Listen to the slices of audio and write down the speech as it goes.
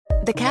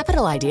The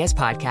Capital Ideas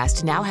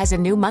podcast now has a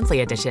new monthly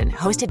edition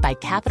hosted by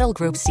Capital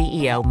Group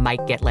CEO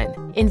Mike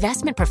Gitlin.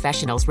 Investment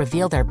professionals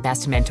reveal their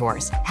best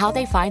mentors, how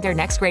they find their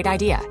next great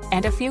idea,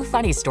 and a few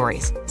funny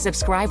stories.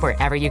 Subscribe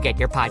wherever you get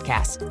your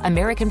podcasts.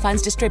 American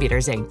Funds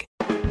Distributors, Inc.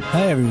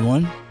 Hi,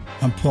 everyone.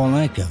 I'm Paul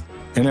Anka.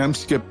 And I'm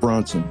Skip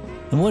Bronson.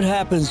 And what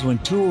happens when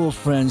two old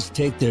friends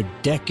take their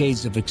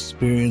decades of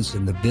experience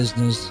in the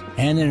business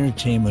and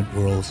entertainment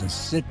worlds and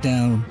sit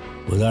down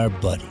with our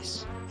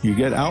buddies? You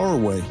get Our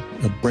Way,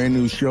 a brand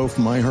new show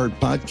from iHeart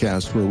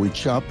Podcast where we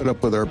chop it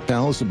up with our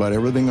pals about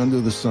everything under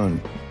the sun.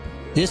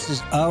 This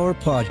is our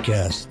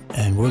podcast,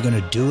 and we're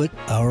going to do it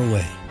our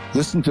way.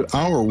 Listen to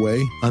Our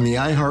Way on the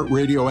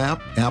iHeartRadio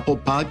app, Apple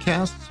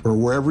Podcasts, or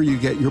wherever you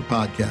get your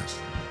podcasts.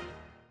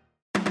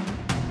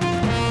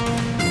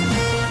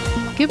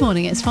 Good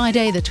morning. It's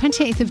Friday, the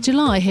 28th of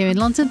July here in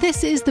London.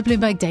 This is the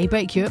Bloomberg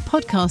Daybreak Europe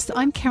podcast.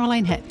 I'm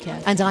Caroline Hepker.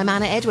 And I'm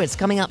Anna Edwards.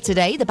 Coming up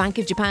today, the Bank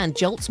of Japan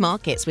jolts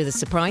markets with a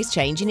surprise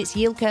change in its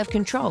yield curve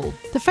control.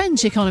 The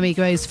French economy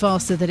grows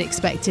faster than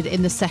expected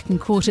in the second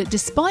quarter,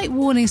 despite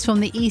warnings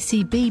from the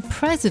ECB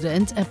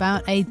president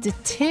about a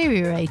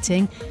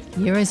deteriorating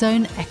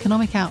Eurozone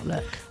economic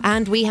outlook.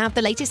 And we have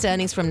the latest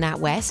earnings from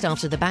NatWest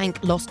after the bank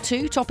lost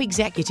two top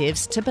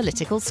executives to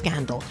political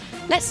scandal.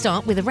 Let's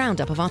start with a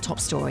roundup of our top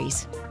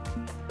stories.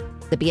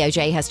 The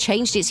BOJ has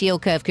changed its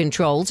yield curve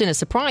controls in a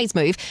surprise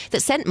move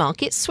that sent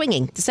markets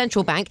swinging. The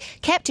central bank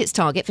kept its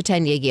target for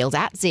 10-year yield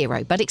at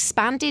 0, but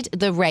expanded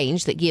the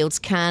range that yields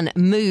can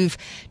move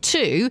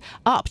to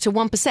up to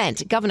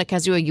 1%. Governor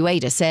Kazuo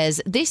Ueda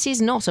says this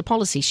is not a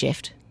policy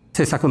shift.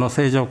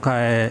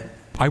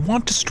 I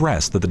want to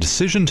stress that the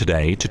decision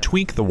today to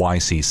tweak the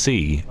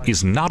YCC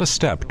is not a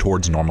step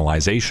towards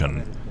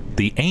normalization.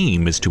 The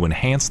aim is to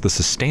enhance the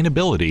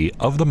sustainability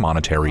of the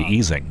monetary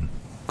easing.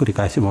 Governor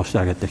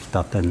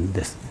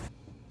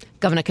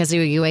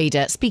Kazuo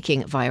Ueda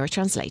speaking via a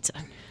translator.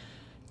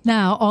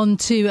 Now on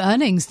to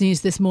earnings news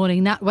this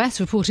morning.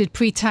 NatWest reported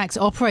pre-tax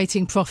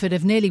operating profit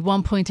of nearly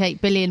 £1.8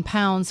 billion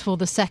for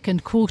the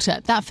second quarter.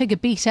 That figure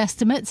beat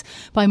estimates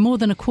by more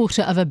than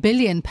 £250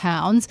 million.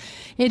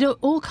 It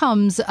all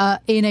comes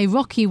in a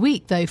rocky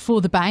week, though,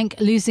 for the bank,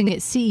 losing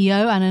its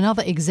CEO and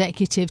another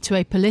executive to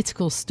a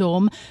political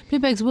storm.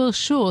 Bloomberg's Will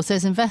Shaw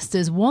says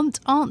investors want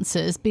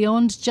answers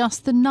beyond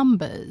just the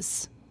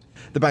numbers.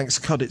 The bank's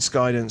cut its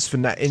guidance for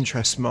net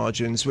interest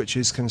margins, which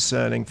is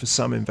concerning for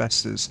some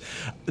investors.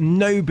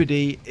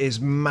 Nobody is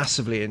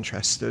massively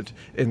interested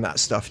in that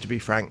stuff, to be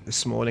frank,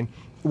 this morning.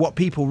 What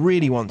people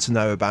really want to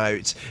know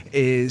about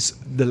is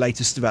the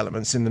latest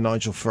developments in the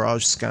Nigel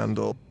Farage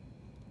scandal.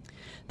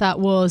 That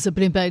was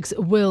Bloomberg's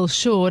Will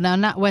Shaw. Now,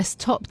 NatWest's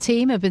top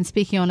team have been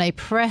speaking on a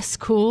press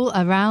call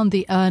around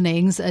the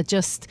earnings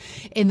just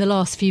in the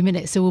last few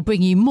minutes. So we'll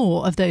bring you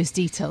more of those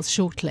details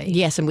shortly.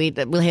 Yes, and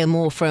we'll hear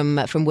more from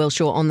Will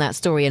Shaw on that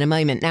story in a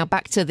moment. Now,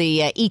 back to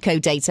the eco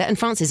data. And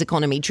France's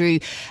economy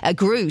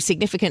grew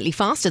significantly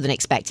faster than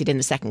expected in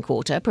the second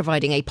quarter,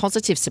 providing a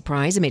positive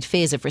surprise amid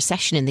fears of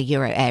recession in the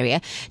euro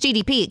area.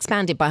 GDP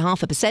expanded by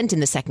 0.5% in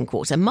the second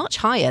quarter, much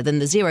higher than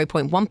the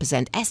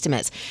 0.1%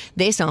 estimates.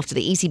 This after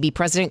the ECB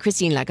president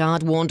Christine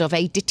Lagarde warned of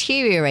a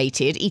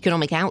deteriorated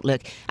economic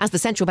outlook as the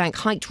central bank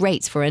hiked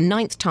rates for a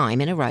ninth time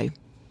in a row.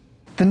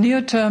 The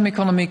near-term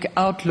economic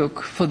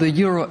outlook for the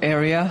euro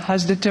area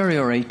has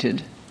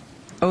deteriorated,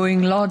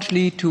 owing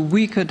largely to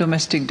weaker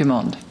domestic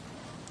demand.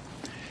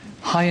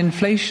 High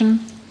inflation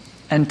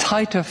and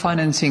tighter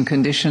financing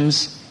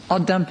conditions are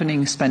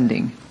dampening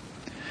spending.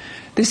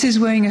 This is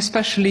weighing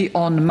especially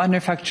on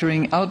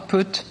manufacturing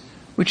output,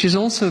 which is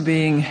also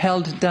being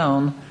held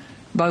down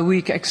by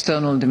weak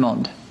external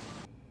demand.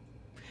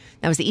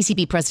 That was the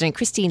ECB President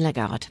Christine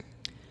Lagarde.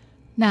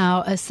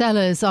 Now,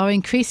 sellers are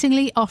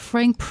increasingly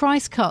offering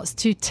price cuts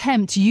to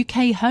tempt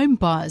UK home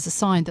buyers, a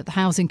sign that the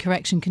housing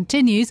correction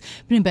continues.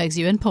 Bloomberg's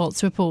Ewan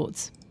Potts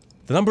reports.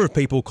 The number of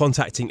people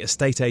contacting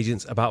estate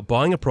agents about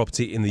buying a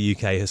property in the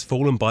UK has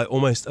fallen by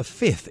almost a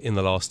fifth in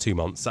the last 2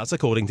 months. That's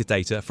according to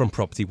data from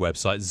property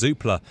website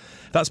Zoopla.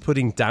 That's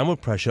putting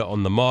downward pressure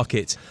on the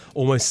market.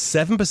 Almost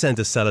 7%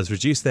 of sellers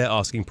reduced their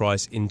asking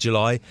price in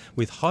July,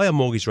 with higher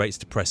mortgage rates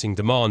depressing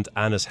demand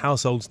and as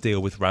households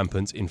deal with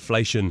rampant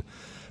inflation.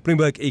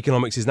 Bloomberg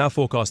Economics is now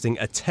forecasting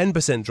a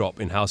 10%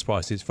 drop in house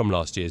prices from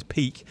last year's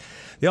peak.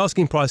 The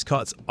asking price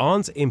cuts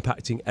aren't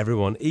impacting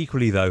everyone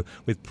equally, though,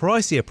 with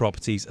pricier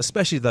properties,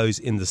 especially those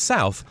in the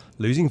south,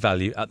 losing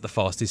value at the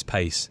fastest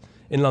pace.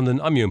 In London,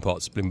 I'm Ewan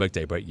Potts, Bloomberg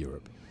Daybreak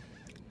Europe.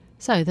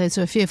 So those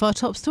are a few of our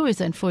top stories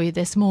then for you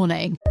this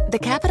morning. The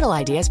Capital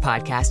Ideas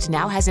podcast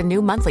now has a new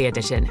monthly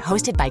edition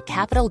hosted by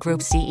Capital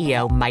Group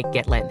CEO Mike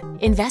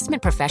Gitlin.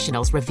 Investment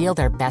professionals reveal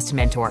their best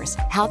mentors,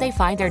 how they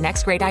find their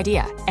next great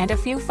idea, and a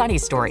few funny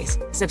stories.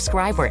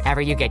 Subscribe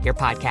wherever you get your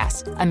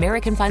podcasts.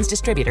 American Funds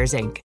Distributors,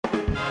 Inc.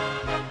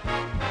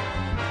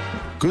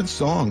 Good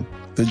song.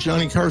 The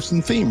Johnny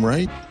Carson theme,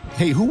 right?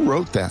 Hey, who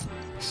wrote that?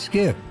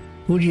 Skip,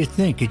 who do you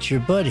think? It's your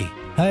buddy.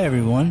 Hi,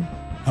 everyone.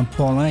 I'm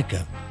Paul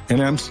Anka.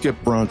 And I'm Skip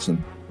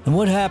Bronson. And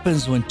what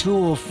happens when two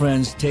old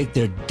friends take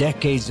their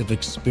decades of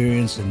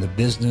experience in the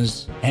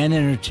business and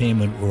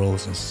entertainment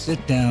worlds and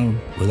sit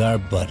down with our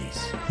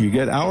buddies? You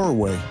get Our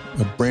Way,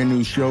 a brand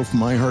new show from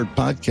My Heart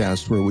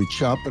Podcast where we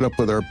chop it up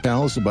with our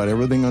pals about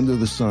everything under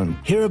the sun.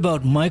 Hear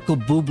about Michael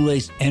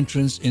Bublé's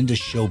entrance into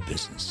show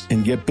business.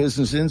 And get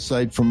business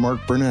insight from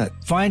Mark Burnett.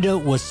 Find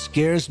out what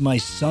scares my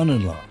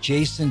son-in-law,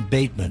 Jason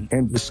Bateman.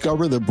 And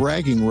discover the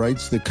bragging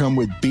rights that come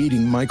with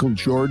beating Michael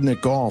Jordan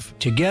at golf.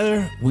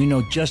 Together, we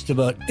know just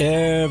about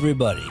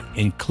everybody,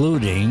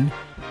 including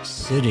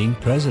sitting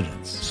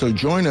presidents. So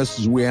join us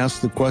as we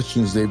ask the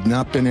questions they've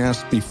not been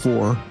asked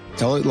before,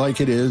 tell it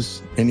like it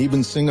is, and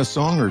even sing a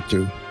song or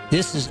two.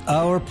 This is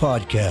our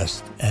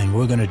podcast, and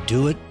we're going to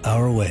do it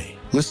our way.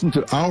 Listen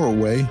to Our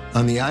Way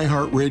on the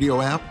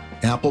iHeartRadio app,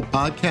 Apple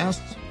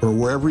Podcasts, or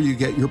wherever you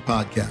get your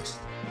podcasts.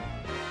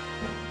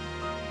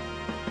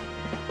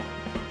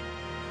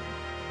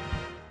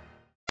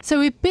 So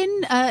we've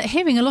been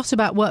hearing a lot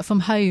about work from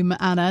home,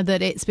 Anna,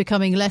 that it's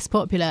becoming less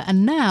popular.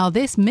 And now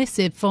this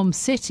missive from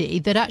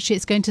Citi that actually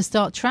it's going to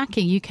start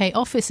tracking UK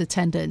office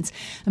attendance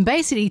and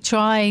basically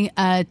trying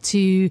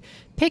to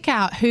pick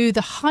out who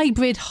the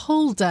hybrid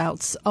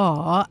holdouts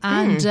are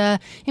and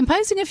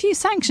imposing a few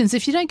sanctions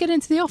if you don't get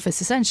into the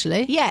office,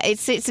 essentially. Yeah,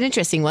 it's an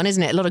interesting one,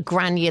 isn't it? A lot of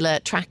granular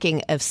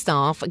tracking of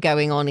staff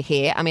going on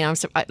here. I mean,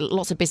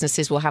 lots of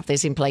businesses will have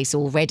this in place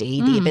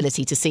already, the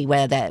ability to see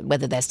whether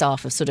their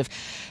staff have sort of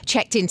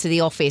checked into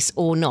the office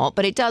or not.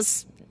 But it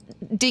does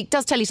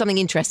tell you something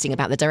interesting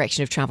about the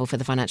direction of travel for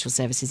the financial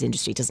services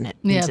industry, doesn't it?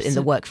 Yeah, in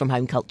the work from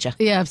home culture.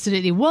 Yeah,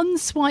 absolutely. One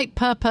swipe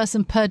per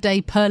person per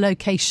day per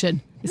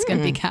location. It's going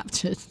to be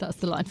captured. That's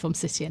the line from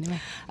Citi anyway.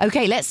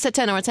 OK, let's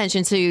turn our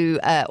attention to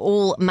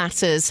all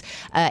matters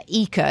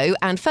eco.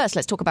 And first,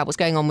 let's talk about what's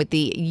going on with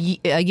the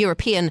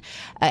European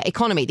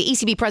economy. The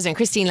ECB President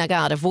Christine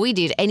Lagarde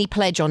avoided any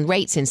pledge on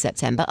rates in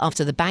September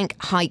after the bank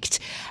hiked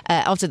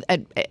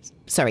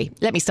Sorry,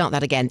 let me start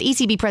that again. The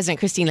ECB President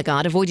Christine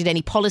Lagarde avoided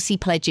any policy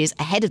pledges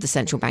ahead of the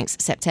central bank's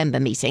September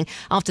meeting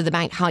after the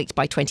bank hiked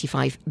by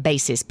 25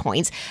 basis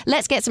points.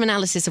 Let's get some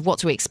analysis of what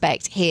to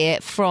expect here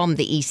from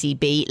the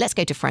ECB. Let's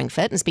go to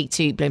Frankfurt and speak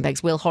to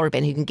Bloomberg's Will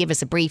Horrobin, who can give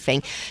us a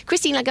briefing.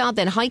 Christine Lagarde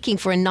then hiking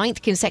for a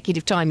 9th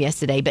consecutive time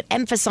yesterday, but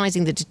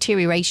emphasising the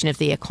deterioration of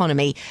the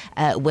economy.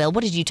 Will,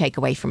 what did you take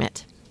away from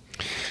it?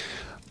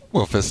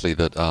 Well, firstly,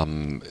 that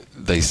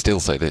they still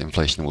say that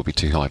inflation will be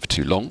too high for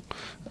too long.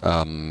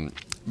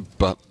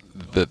 But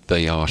that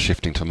they are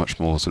shifting to a much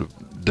more sort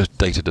of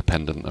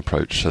data-dependent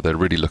approach. So they're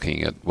really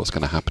looking at what's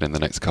going to happen in the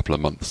next couple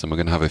of months. And we're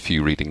going to have a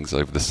few readings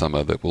over the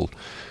summer that will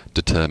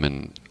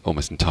determine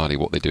almost entirely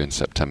what they do in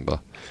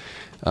September.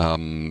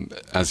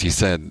 As you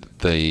said,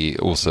 they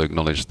also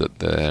acknowledge that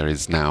there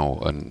is now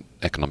an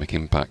economic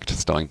impact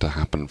starting to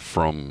happen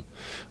from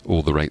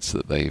all the rates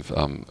that they've,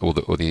 all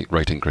the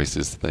rate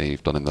increases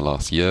they've done in the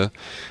last year.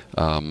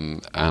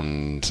 And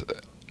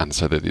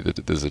so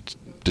there's a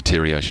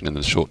deterioration in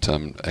the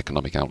short-term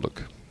economic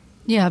outlook.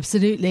 Yeah,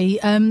 absolutely.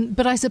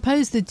 But I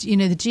suppose that, the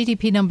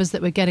GDP numbers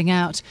that we're getting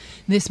out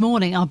this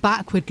morning are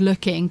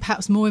backward-looking.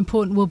 Perhaps more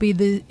important will be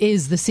the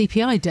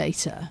CPI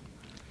data.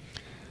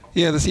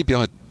 Yeah, the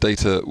CPI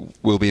data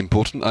will be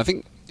important. I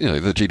think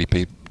the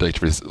GDP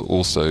data is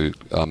also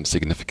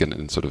significant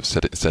in sort of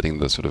setting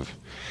the sort of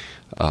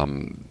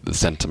the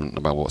sentiment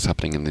about what's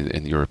happening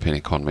in the European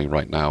economy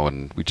right now.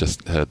 And we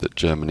just heard that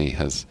Germany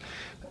has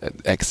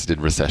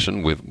exited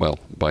recession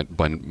by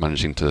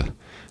managing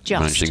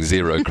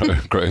zero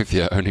growth,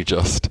 only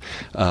just.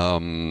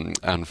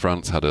 And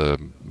France had a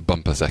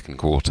bumper second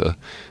quarter,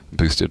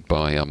 boosted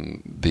by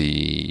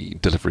the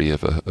delivery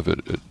of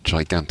a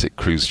gigantic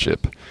cruise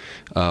ship.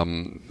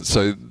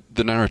 So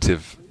the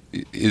narrative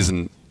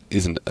isn't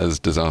as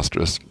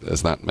disastrous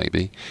as that,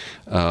 maybe.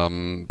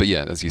 But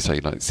yeah, as you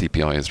say, like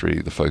CPI is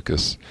really the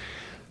focus.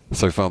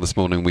 So far this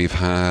morning we've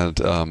had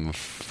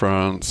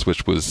France,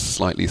 which was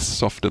slightly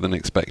softer than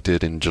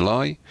expected in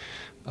July,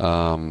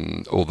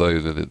 although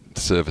the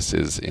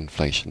services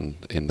inflation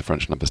in the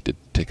French numbers did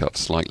tick up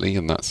slightly,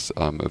 and that's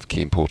of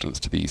key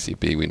importance to the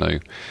ECB, we know.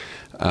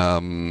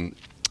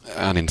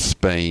 And in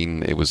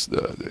Spain,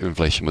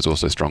 inflation was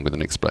also stronger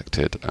than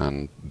expected,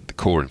 and the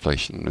core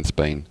inflation in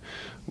Spain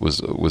was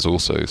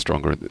also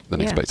stronger than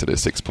expected at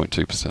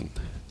 6.2%.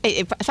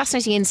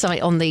 Fascinating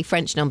insight on the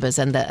French numbers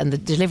and the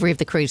delivery of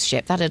the cruise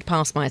ship. That had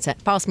passed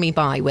me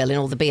by, Will, in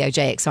all the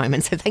BOJ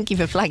excitement. So thank you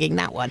for flagging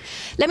that one.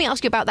 Let me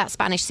ask you about that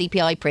Spanish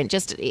CPI print,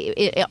 just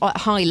at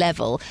high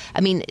level.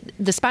 I mean,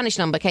 the Spanish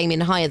number came in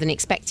higher than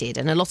expected,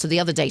 and a lot of the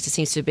other data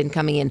seems to have been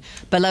coming in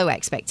below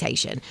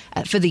expectation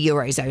for the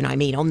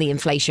Eurozone, on the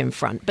inflation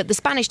front. But the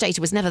Spanish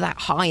data was never that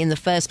high in the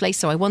first place,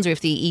 so I wonder if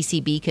the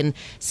ECB can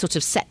sort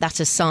of set that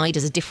aside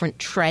as a different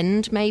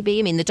trend, maybe.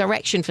 I mean, the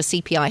direction for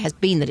CPI has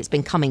been that it's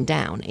been coming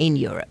down in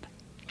Europe.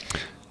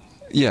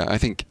 Yeah, I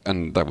think,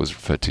 and that was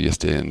referred to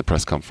yesterday in the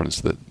press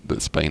conference,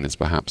 that Spain is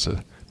perhaps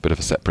a bit of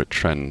a separate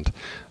trend.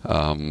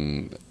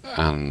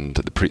 And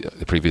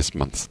the previous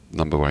month's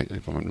number,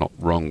 if I'm not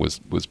wrong, was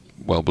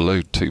well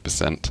below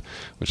 2%,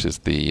 which is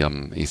the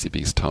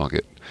ECB's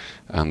target,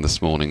 and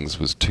this morning's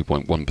was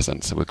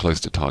 2.1%, so we're close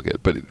to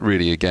target. But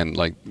really, again,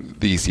 like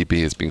the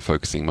ECB has been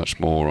focusing much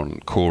more on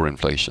core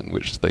inflation,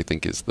 which they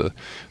think is the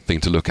thing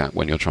to look at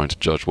when you're trying to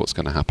judge what's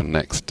going to happen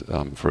next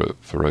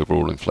for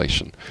overall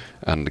inflation.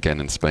 And again,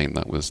 in Spain,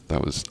 that was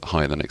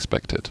higher than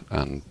expected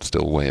and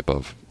still way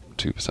above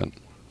 2%.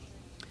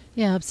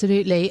 Yeah,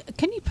 absolutely.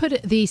 Can you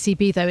put the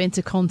ECB, though,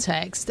 into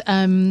context?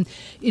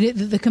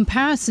 The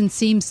comparison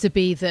seems to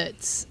be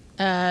that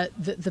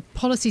the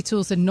policy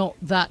tools are not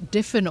that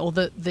different, or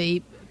that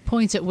the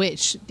point at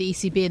which the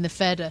ECB and the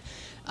Fed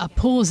are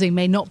pausing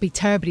may not be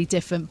terribly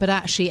different, but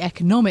actually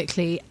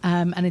economically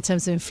and in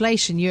terms of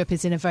inflation, Europe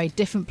is in a very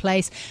different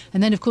place.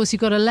 And then, of course, you've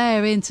got to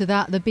layer into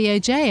that the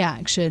BOJ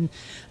action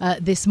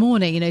this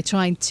morning,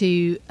 trying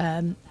to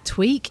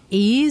tweak,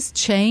 ease,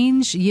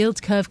 change,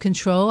 yield curve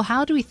control.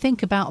 How do we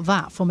think about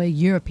that from a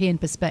European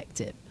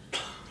perspective?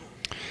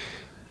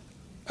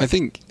 I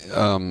think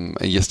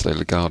yesterday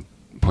Lagarde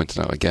pointed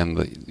out again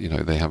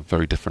that they have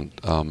very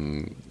different.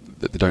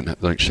 They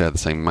don't share the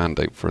same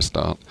mandate for a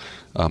start.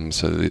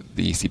 So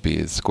the ECB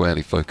is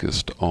squarely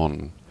focused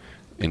on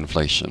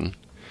inflation,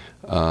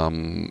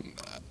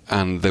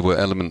 and there were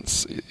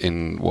elements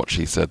in what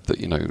she said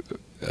that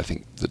I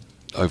think the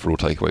overall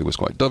takeaway was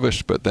quite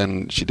dovish. But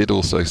then she did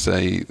also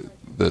say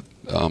that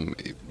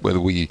whether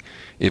we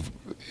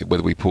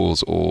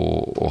pause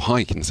or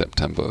hike in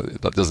September,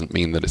 that doesn't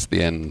mean that it's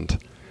the end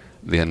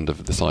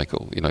of the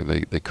cycle.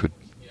 They could.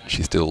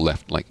 She still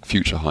left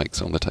future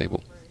hikes on the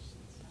table.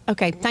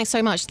 OK, thanks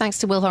so much. Thanks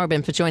to Will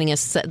Horrobin for joining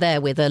us there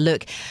with a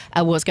look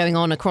at what's going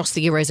on across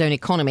the Eurozone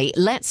economy.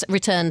 Let's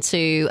return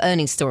to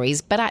earnings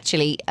stories, but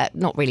actually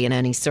not really an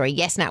earnings story.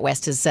 Yes,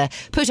 NatWest has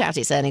put out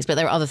its earnings, but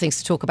there are other things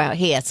to talk about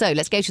here. So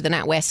let's go to the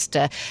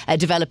NatWest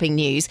developing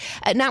news.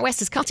 NatWest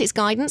has cut its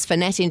guidance for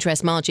net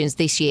interest margins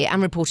this year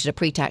and reported a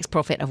pre-tax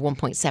profit of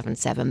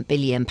 £1.77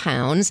 billion.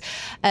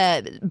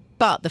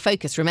 But the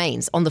focus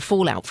remains on the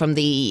fallout from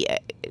the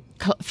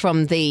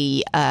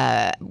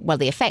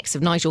effects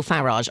of Nigel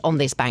Farage on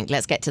this bank.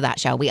 Let's get to that,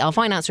 shall we? Our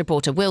finance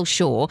reporter Will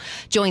Shaw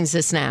joins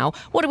us now.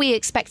 What are we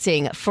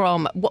expecting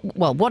from?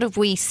 What have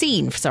we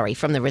seen?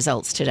 From the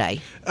results today.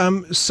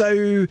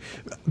 So,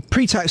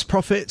 pre-tax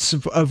profits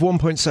of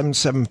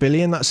 1.77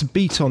 billion. That's a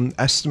beat on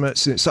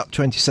estimates, and it's up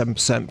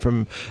 27%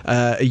 from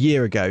a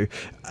year ago.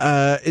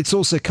 It's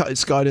also cut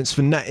its guidance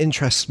for net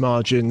interest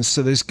margins,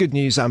 so there's good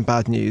news and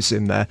bad news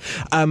in there.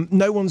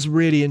 No one's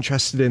really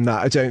interested in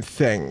that, I don't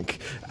think.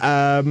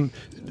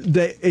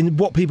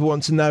 What people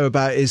want to know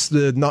about is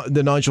the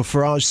Nigel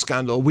Farage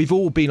scandal. We've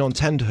all been on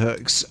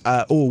tenterhooks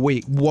all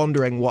week,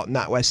 wondering what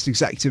NatWest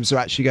executives are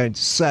actually going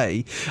to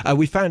say.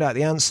 We found out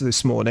the answer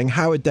this morning.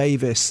 Howard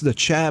Davis, the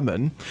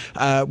chairman,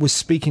 was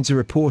speaking to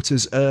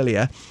reporters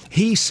earlier.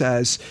 He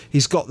says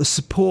he's got the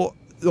support,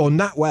 or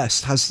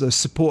NatWest has the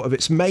support of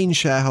its main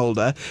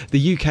shareholder,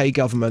 the UK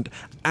government,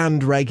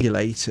 and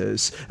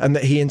regulators, and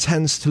that he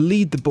intends to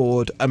lead the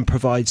board and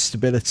provide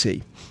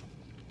stability.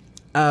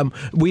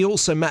 We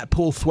also met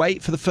Paul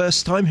Thwaite for the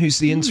first time, who's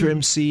the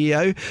interim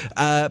CEO.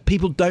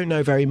 People don't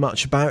know very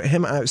much about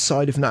him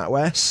outside of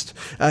NatWest.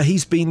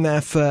 He's been there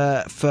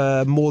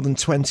for more than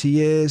 20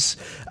 years.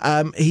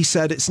 He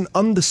said it's an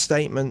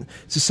understatement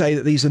to say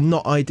that these are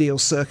not ideal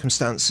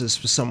circumstances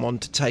for someone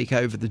to take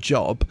over the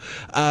job.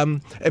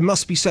 It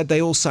must be said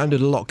they all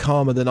sounded a lot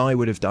calmer than I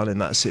would have done in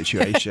that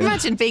situation.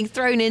 Imagine being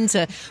thrown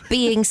into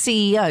being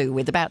CEO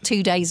with about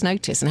 2 days'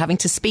 notice and having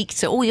to speak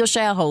to all your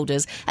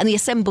shareholders and the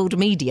assembled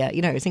media.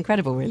 It's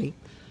incredible, really.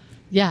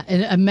 Yeah,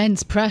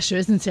 immense pressure,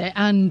 isn't it?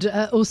 And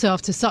also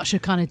after such a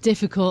kind of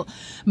difficult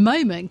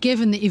moment,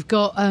 given that you've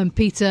got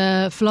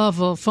Peter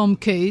Flavor from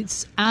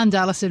Coutts and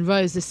Alison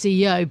Rose, the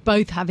CEO,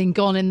 both having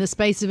gone in the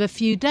space of a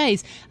few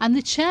days, and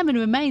the chairman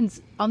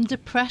remains under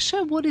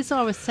pressure. What is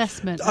our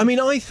assessment? I mean,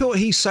 I thought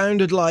he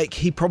sounded like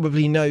he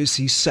probably knows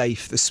he's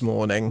safe this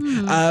morning.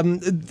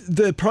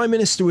 The Prime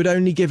Minister would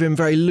only give him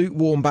very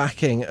lukewarm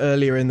backing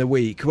earlier in the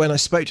week. When I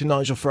spoke to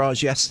Nigel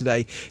Farage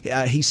yesterday,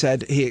 he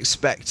said he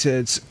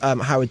expected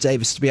Howard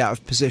Davis to be out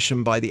of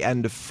position by the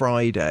end of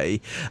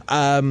Friday.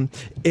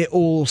 It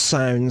all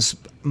sounds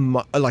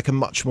like a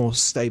much more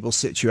stable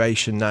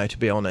situation now, to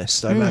be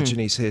honest. I imagine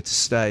he's here to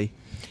stay.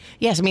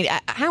 Yes, I mean,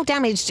 how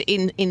damaged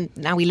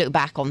now we look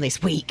back on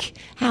this week,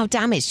 how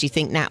damaged do you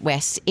think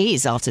NatWest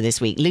is after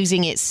this week?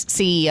 Losing its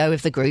CEO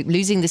of the group,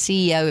 losing the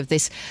CEO of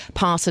this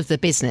part of the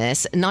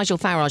business, Nigel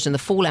Farage and the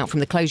fallout from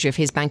the closure of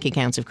his bank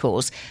account, of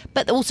course,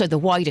 but also the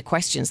wider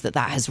questions that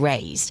has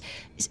raised.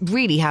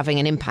 really having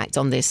an impact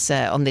on this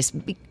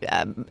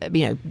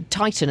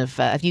titan of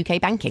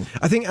UK banking.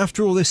 I think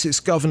after all this, its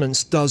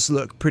governance does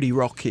look pretty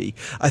rocky.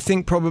 I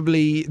think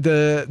probably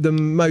the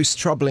most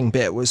troubling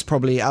bit was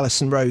probably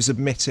Alison Rose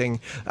admitting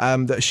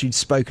that she'd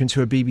spoken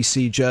to a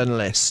BBC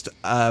journalist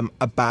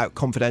about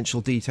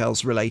confidential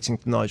details relating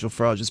to Nigel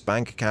Farage's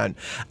bank account,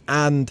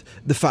 and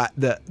the fact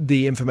that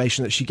the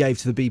information that she gave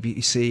to the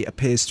BBC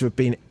appears to have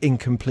been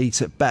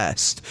incomplete at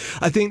best.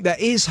 I think there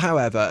is,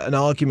 however, an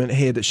argument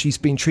here that she's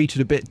been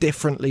treated a bit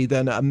differently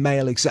than a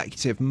male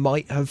executive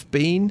might have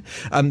been.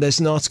 There's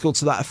an article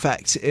to that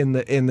effect in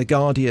the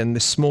Guardian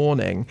this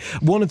morning.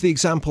 One of the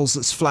examples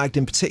that's flagged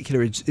in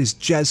particular is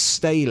Jez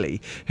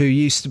Staley, who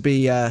used to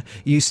be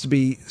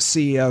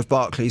CEO of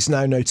Barclays,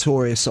 now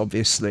notorious,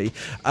 obviously.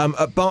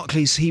 At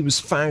Barclays, he was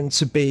found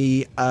to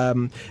be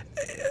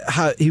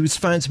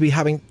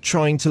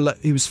trying to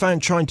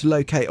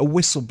locate a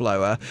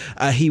whistleblower.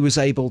 He was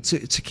able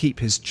to keep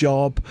his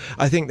job.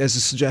 I think there's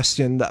a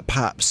suggestion that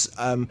perhaps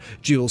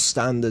dual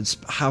standards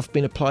have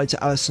been applied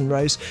to Alison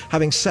Rose.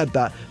 Having said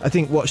that, I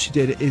think what she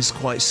did is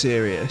quite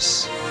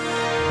serious.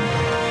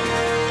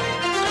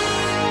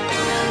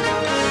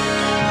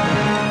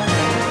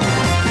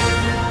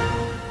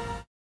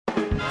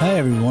 Hi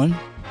everyone,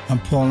 I'm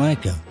Paul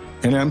Anka.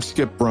 And I'm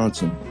Skip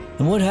Bronson.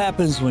 And what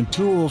happens when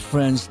two old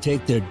friends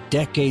take their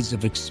decades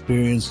of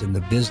experience in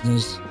the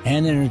business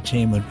and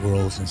entertainment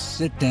worlds and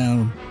sit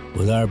down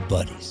with our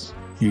buddies?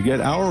 You get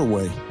Our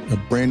Way, a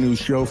brand new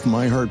show from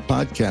iHeart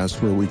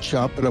Podcast where we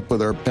chop it up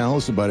with our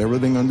pals about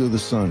everything under the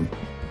sun.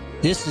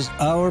 This is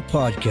our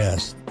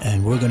podcast,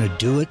 and we're going to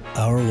do it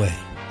our way.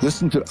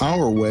 Listen to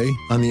Our Way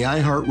on the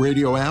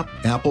iHeartRadio app,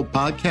 Apple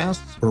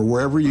Podcasts, or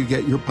wherever you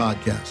get your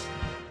podcasts.